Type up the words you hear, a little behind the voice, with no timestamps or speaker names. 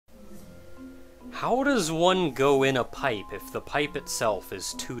How does one go in a pipe if the pipe itself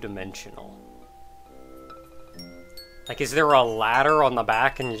is two-dimensional? Like, is there a ladder on the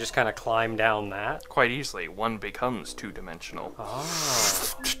back and you just kind of climb down that? Quite easily, one becomes two-dimensional.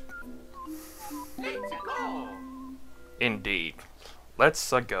 Oh. Indeed.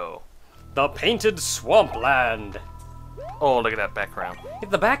 Let's go. The Painted Swampland! Oh, look at that background.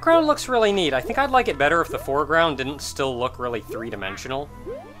 The background looks really neat. I think I'd like it better if the foreground didn't still look really three-dimensional,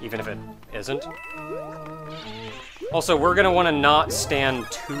 even if it isn't. Also, we're gonna want to not stand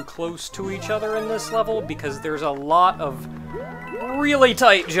too close to each other in this level, because there's a lot of really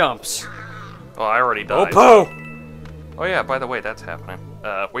tight jumps. Oh, I already died. Oppo! Oh yeah, by the way, that's happening.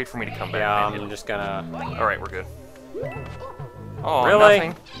 Wait for me to come back. Yeah, maybe. I'm just gonna... Alright, we're good. Oh, Really?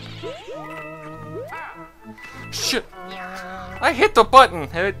 nothing. Shit! I hit the button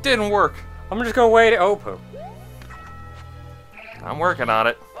and it didn't work. I'm just gonna wait. Oppo. I'm working on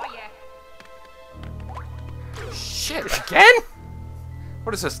it. Shit, again?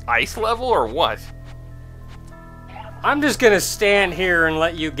 What is this, ice level or what? I'm just gonna stand here and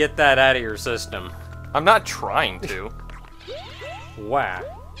let you get that out of your system. I'm not trying to. Wah.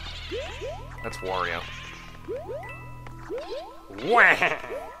 That's Wario. Wah.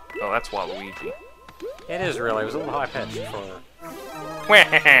 Oh, that's Waluigi. It is really. It was a little high-pitched for...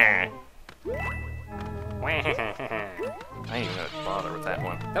 I Wah. ain't even gonna bother with that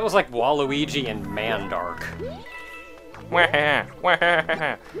one. That was like Waluigi and Mandark.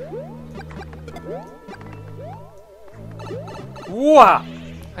 Wah!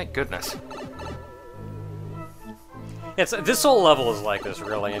 Thank goodness. This whole level is like this,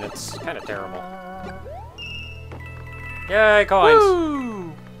 really, and it's kind of terrible. Yay, coins!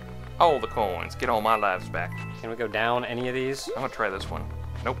 Woo! All the coins. Get all my lives back. Can we go down any of these? I'm gonna try this one.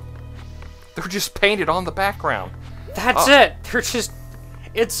 Nope. They're just painted on the background. That's it! They're just...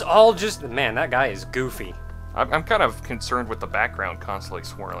 It's all just... Man, that guy is goofy. I'm kind of concerned with the background constantly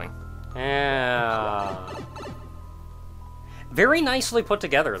swirling. Yeah. Very nicely put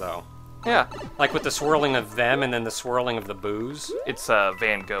together, though. Yeah, Like with the swirling of them and then the swirling of the booze. it's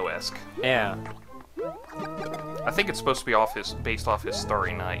Van Gogh-esque. Yeah. I think it's supposed to be based off his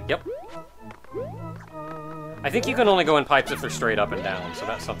Starry Night. Yep. I think you can only go in pipes if they're straight up and down, so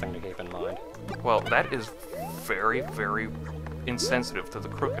that's something to keep in mind. Well, that is very, very insensitive to the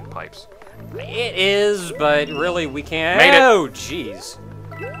crooked pipes. It is, but really we can't... Made it. Oh, jeez.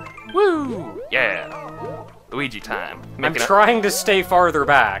 Woo! Yeah. Luigi time. I'm Making it- trying to stay farther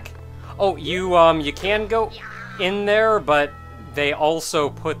back. Oh, you can go in there, but they also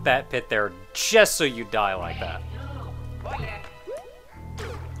put that pit there just so you die like that.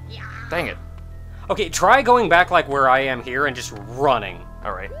 Dang it. Okay, try going back like where I am here and just running.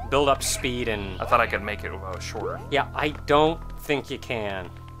 Alright. Build up speed and... I thought I could make it shorter. Yeah, I don't think you can.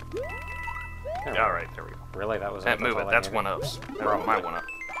 Alright, there we go. Really? That was... Move it. all I That's needed? one-ups. That's my one-up.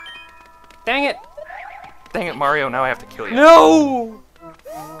 Dang it! Dang it, Mario. Now I have to kill you. No!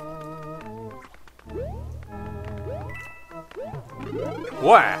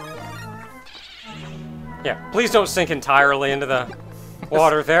 What? Yeah, please don't sink entirely into the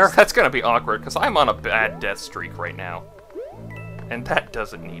water there. That's gonna be awkward, because I'm on a bad death streak right now. And that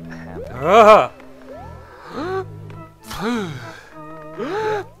doesn't need to happen.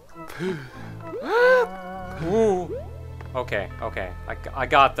 Ooh. Okay, okay. I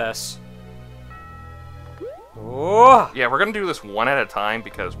got this. Oh, Yeah, we're gonna do this one at a time,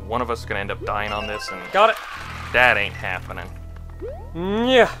 because one of us is gonna end up dying on this, and got it. that ain't happening.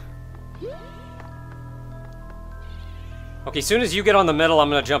 Yeah. Okay, as soon as you get on the middle, I'm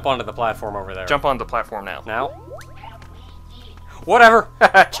gonna jump onto the platform over there. Jump on the platform now. Now? Whatever.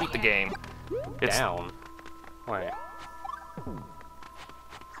 Cheat the game. It's Down. Wait.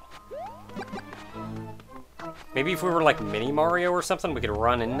 Maybe if we were like Mini Mario or something, we could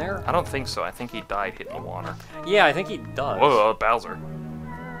run in there? I don't think so. I think he died hitting the water. Yeah, I think he does. Whoa, Bowser.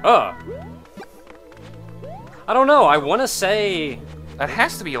 I don't know, I want to say... That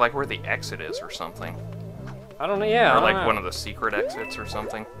has to be like where the exit is or something. I don't know, yeah. Or like one of the secret exits or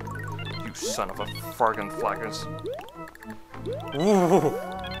something. You son of a fargan flaggers. Ooh.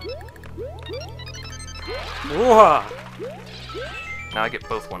 Ooh. Now I get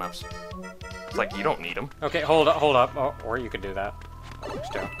both one-ups. It's like, you don't need them. Okay, hold up, hold up. Oh, or you could do that.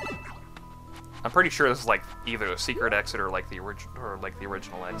 Just do. I'm pretty sure this is like either a secret exit or like the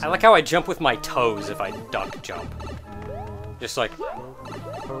original exit. I like how I jump with my toes if I duck jump. Just like...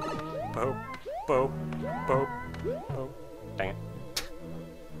 Boop, boop, boop, boop, boop. Dang it.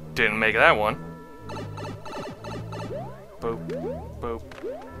 Didn't make that one. Boop, boop,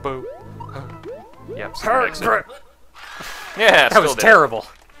 boop. Yep, secret exit. Yeah, That was terrible.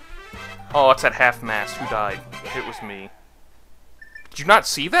 Oh, it's at half mast. Who died? It was me. Did you not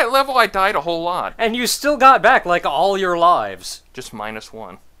see that level? I died a whole lot. And you still got back, like, all your lives. Just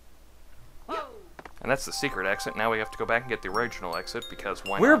 -1. And that's the secret exit. Now we have to go back and get the original exit, because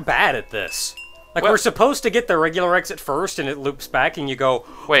why We're not? bad at this. Like, Well- we're supposed to get the regular exit first, and it loops back, and you go,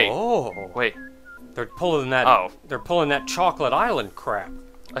 Wait. oh. Wait. They're pulling that. Oh. They're pulling that Chocolate Island crap.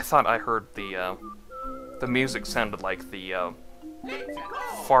 I thought I heard the music sounded like the,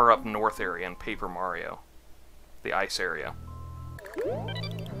 far up north area in Paper Mario. The ice area.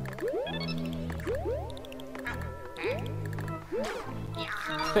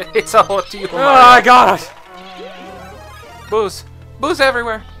 It's all up to you, Oh, I got it! Booze. Booze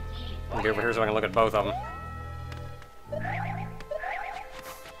everywhere. Let me get over here so I can look at both of them.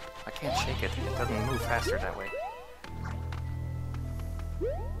 I can't shake it. It doesn't move faster that way.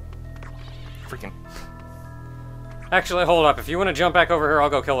 Freaking. Actually, hold up. If you want to jump back over here, I'll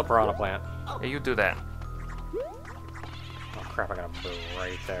go kill the piranha plant. Yeah, you do that. Oh, crap, I got a boo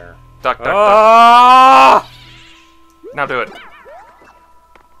right there. Duck, duck, duck. Ah! Now do it.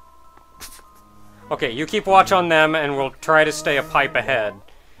 Okay, you keep watch on them, and we'll try to stay a pipe ahead.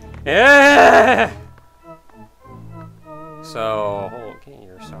 Yeah! So, okay,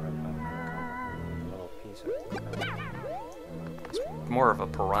 you're sorry about that. Little piece of... It's more of a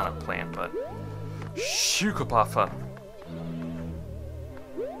piranha plant, but... Shukapafa.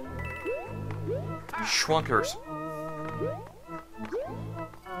 Schwunkers.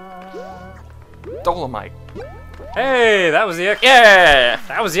 Dolomite. Hey, that was the exit. Yeah!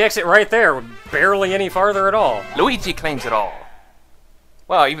 That was the exit right there. Barely any farther at all. Luigi claims it all.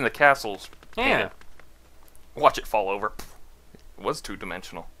 Well, even the castles. Yeah. Watch it fall over. It was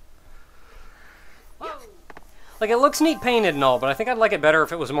two-dimensional. Like, it looks neat painted and all, but I think I'd like it better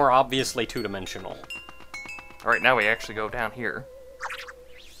if it was more obviously two-dimensional. Alright, now we actually go down here.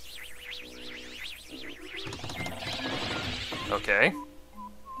 Okay.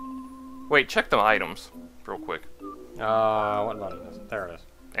 Wait, check the items real quick. What about it? There it is.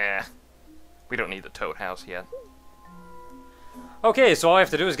 Eh. We don't need the Toad House yet. Okay, so all I have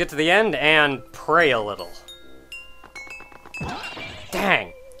to do is get to the end and pray a little.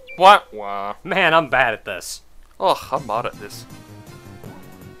 Dang. What? Wah. Man, I'm bad at this. Oh, I'm bad at this.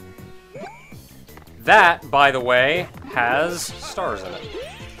 That, by the way, has stars in it.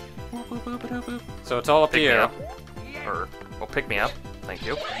 So it's all up to Pick me you. up. Or, well, pick me up. Thank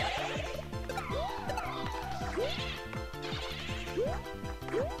you.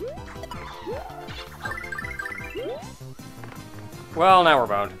 Well, now we're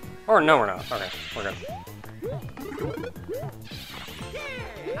boned. Or no, we're not. Okay, we're good.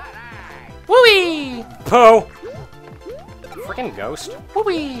 Woo-wee! Poe! Freaking ghost.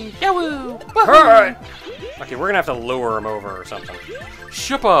 Woo-wee! Yahoo! Alright! Okay, we're gonna have to lure him over or something.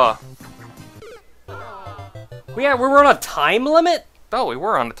 Shuppa! Yeah, we're on a time limit? Oh, we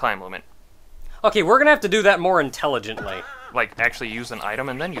were on the time limit. Okay, we're gonna have to do that more intelligently. Like, actually use an item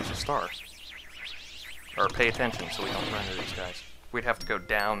and then use a star. Or pay attention so we don't run into these guys. We'd have to go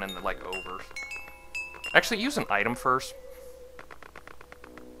down and, like, over. Actually, use an item first.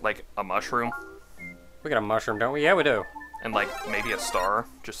 Like, a mushroom. We got a mushroom, don't we? Yeah, we do. And, like, maybe a star,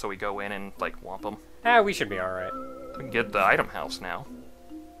 just so we go in and, like, whomp them. Ah, we should be alright. We can get the item house now.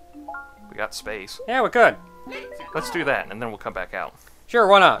 We got space. Yeah, we could. Let's do that, and then we'll come back out. Sure,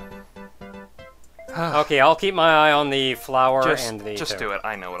 why not? Okay, I'll keep my eye on the flower and the... Just do it.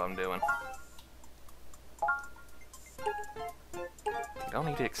 I know what I'm doing. You don't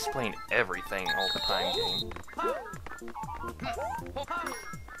need to explain everything all the time, game.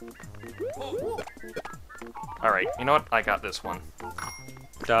 Alright, you know what? I got this one.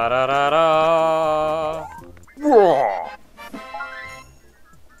 Da-da-da-da! Whoa!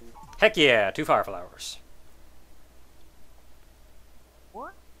 Heck yeah, 2 fire flowers.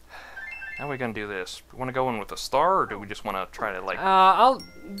 How are we gonna do this? We want to go in with a star, or do we just want to try to, like...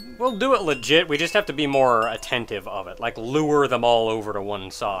 We'll do it legit. We just have to be more attentive of it. Like, lure them all over to one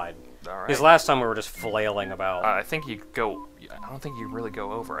side. Alright. Because last time we were just flailing about. I think you go... I don't think you really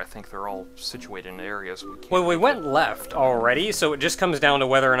go over. I think they're all situated in areas we can't... Well, we went left already, so it just comes down to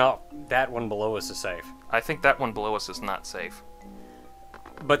whether or not that one below us is safe. I think that one below us is not safe.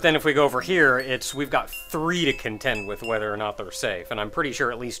 But then if we go over here, we've got 3 to contend with whether or not they're safe, and I'm pretty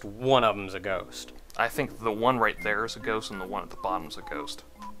sure at least one of them's a ghost. I think the one right there is a ghost, and the one at the bottom's a ghost.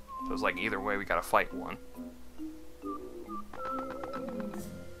 So it's like, either way, we gotta fight one.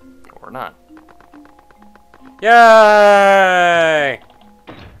 Or not. Yay!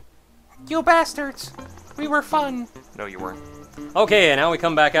 You bastards! We were fun! No, you weren't. Okay, and now we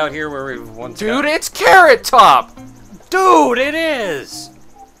come back out here where we once Dude, got... it's Carrot Top! Dude, it is!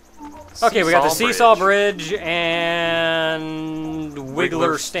 Okay, we got the Seesaw Bridge and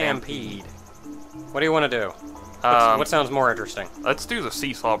Wiggler Stampede. What do you want to do? What sounds more interesting? Let's do the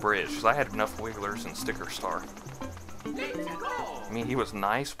Seesaw Bridge, because I had enough Wigglers and Sticker Star. I mean, he was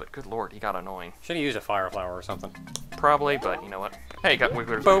nice, but good lord, he got annoying. Should have used a Fire Flower or something. Probably, but you know what? Hey, got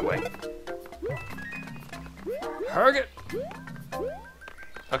Wigglers Boop. anyway. Target.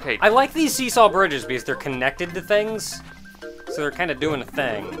 Okay. I like these Seesaw Bridges because they're connected to things, so they're kind of doing a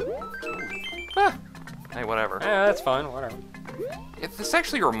thing. Ah, hey, whatever. Yeah, that's fine, whatever. This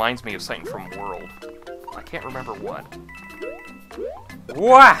actually reminds me of something from World. I can't remember what.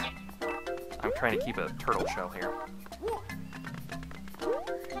 Wah! I'm trying to keep a turtle shell here.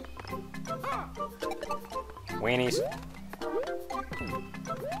 Weenies.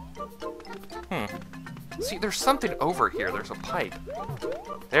 See, there's something over here. There's a pipe.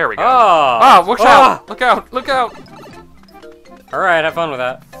 There we go. Oh! Ah, watch out! Look out! Look out! Alright, have fun with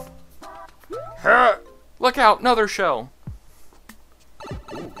that. Look out! Another shell.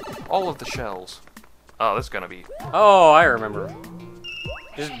 All of the shells. Oh, this is gonna be... Oh, I remember.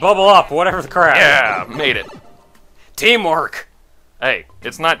 Just bubble up, whatever the crap. Yeah, made it. Teamwork! Hey,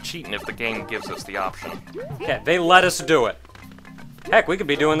 it's not cheating if the game gives us the option. Yeah, they let us do it. Heck, we could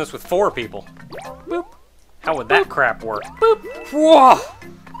be doing this with 4 people. Boop. How would that crap work? Boop. Whoa!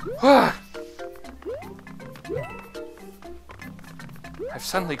 I've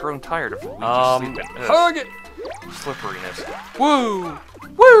suddenly grown tired of Luigi sleeping. Hug it! Slipperiness. Woo!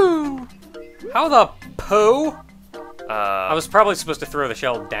 Woo! How the poo? I I was probably supposed to throw the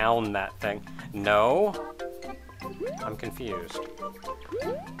shell down that thing. No? I'm confused.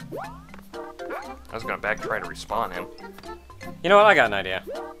 was gonna try to respawn him. You know what? I got an idea.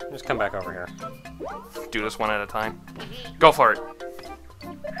 Just come back over here. Do this one at a time. Go for it.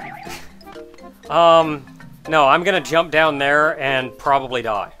 No, I'm gonna jump down there and probably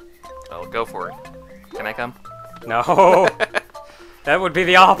die. Oh, go for it. Can I come? No. That would be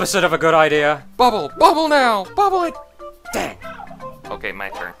the opposite of a good idea. Bubble! Bubble now! Bubble it! Dang. Okay, my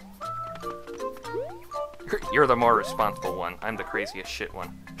turn. You're the more responsible one. I'm the craziest shit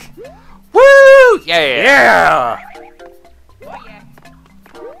one. Woo! Yeah! Yeah!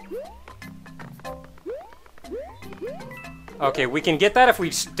 Okay, we can get that if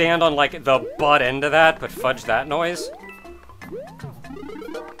we stand on, like, the butt end of that, but fudge that noise.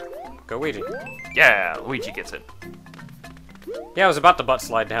 Go, Luigi. Yeah, Luigi gets it. Yeah, I was about to butt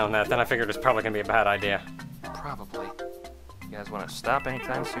slide down that, then I figured it was probably gonna be a bad idea. Probably. You guys want to stop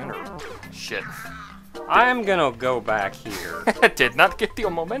anytime soon, or shit? I'm gonna go back here. Did not get the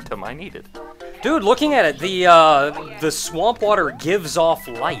momentum I needed. Dude, looking at it, the swamp water gives off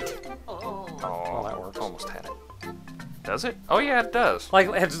light. Oh, that works. Almost had it. Does it? Oh yeah, it does. Like,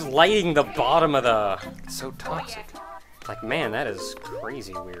 it's lighting the bottom of the... It's so toxic. Like, man, that is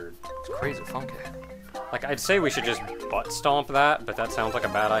crazy weird. It's crazy funky. Like, I'd say we should just butt stomp that, but that sounds like a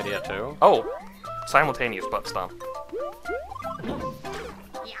bad idea, too. Oh, simultaneous butt stomp.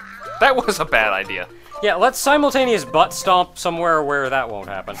 That was a bad idea. Yeah, let's simultaneous butt stomp somewhere where that won't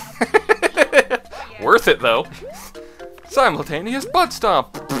happen. Worth it, though. Simultaneous butt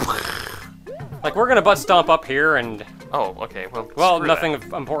stomp. Like, we're gonna butt stomp up here and... Oh, okay, well, Well, nothing that.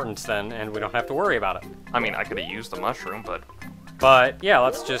 of importance then, and we don't have to worry about it. I mean, I could have used the mushroom, but... But, yeah,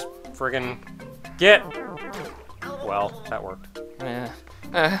 let's just friggin' get... Well, that worked.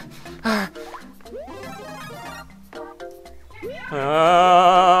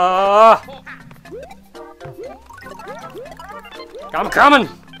 I'm coming!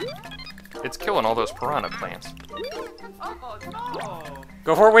 It's killing all those piranha plants.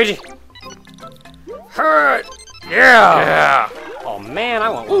 Go for it, Ouija! Hurt! Yeah! Yeah! Oh man, I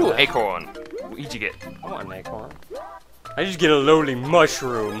want one. Ooh, of that. acorn. What'd you get? I want an acorn. I just get a lowly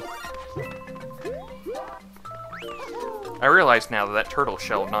mushroom. I realize now that turtle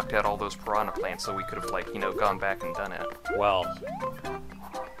shell knocked out all those piranha plants, so we could have, like, you know, gone back and done it. Well.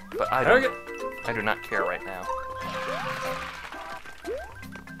 But I don't. I do not care right now.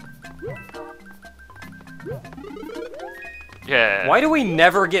 Yeah. Why do we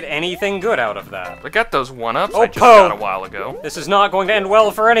never get anything good out of that? I got those one-ups Oh, I just Poe! got a while ago. This is not going to end well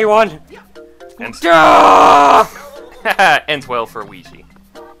for anyone. And Ah! ends well for Ouija.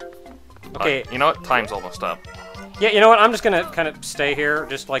 Okay. You know what? Time's almost up. Yeah, you know what? I'm just gonna kind of stay here,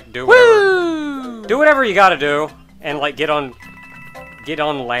 just like do whatever. Do whatever you gotta do, and like get on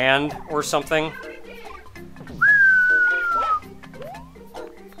land or something.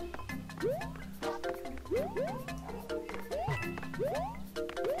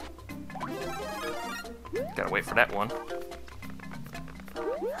 Gotta wait for that one.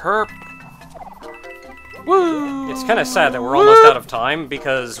 Herp. Woo! It's kind of sad that we're almost out of time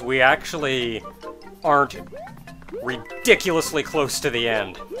because we actually aren't ridiculously close to the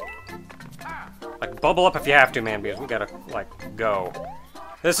end. Like, bubble up if you have to, man, because we gotta, like, go.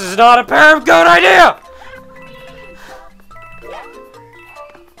 This is not a good idea!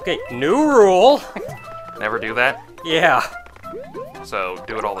 Okay, new rule. Never do that? Yeah. So,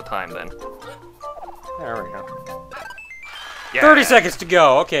 do it all the time then. There we go. Yeah. 30 seconds to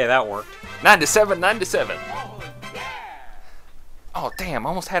go. Okay, that worked. 97, 97. Oh, damn, I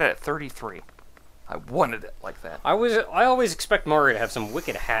almost had it at 33. I wanted it like that. I always expect Mario to have some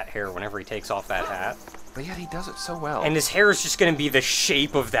wicked hat hair whenever he takes off that hat. But yet he does it so well. And his hair is just gonna be the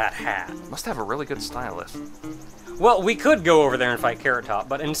shape of that hat. Must have a really good stylist. Well, we could go over there and fight Carrot Top,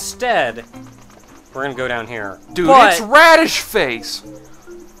 but instead, we're gonna go down here. Dude, but it's Radish Face!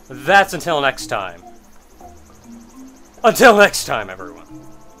 that's until next time. Until next time, everyone.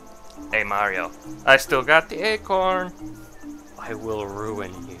 Hey, Mario. I still got the acorn. I will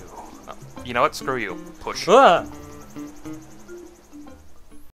ruin you. You know what? Screw you. Push. Ah!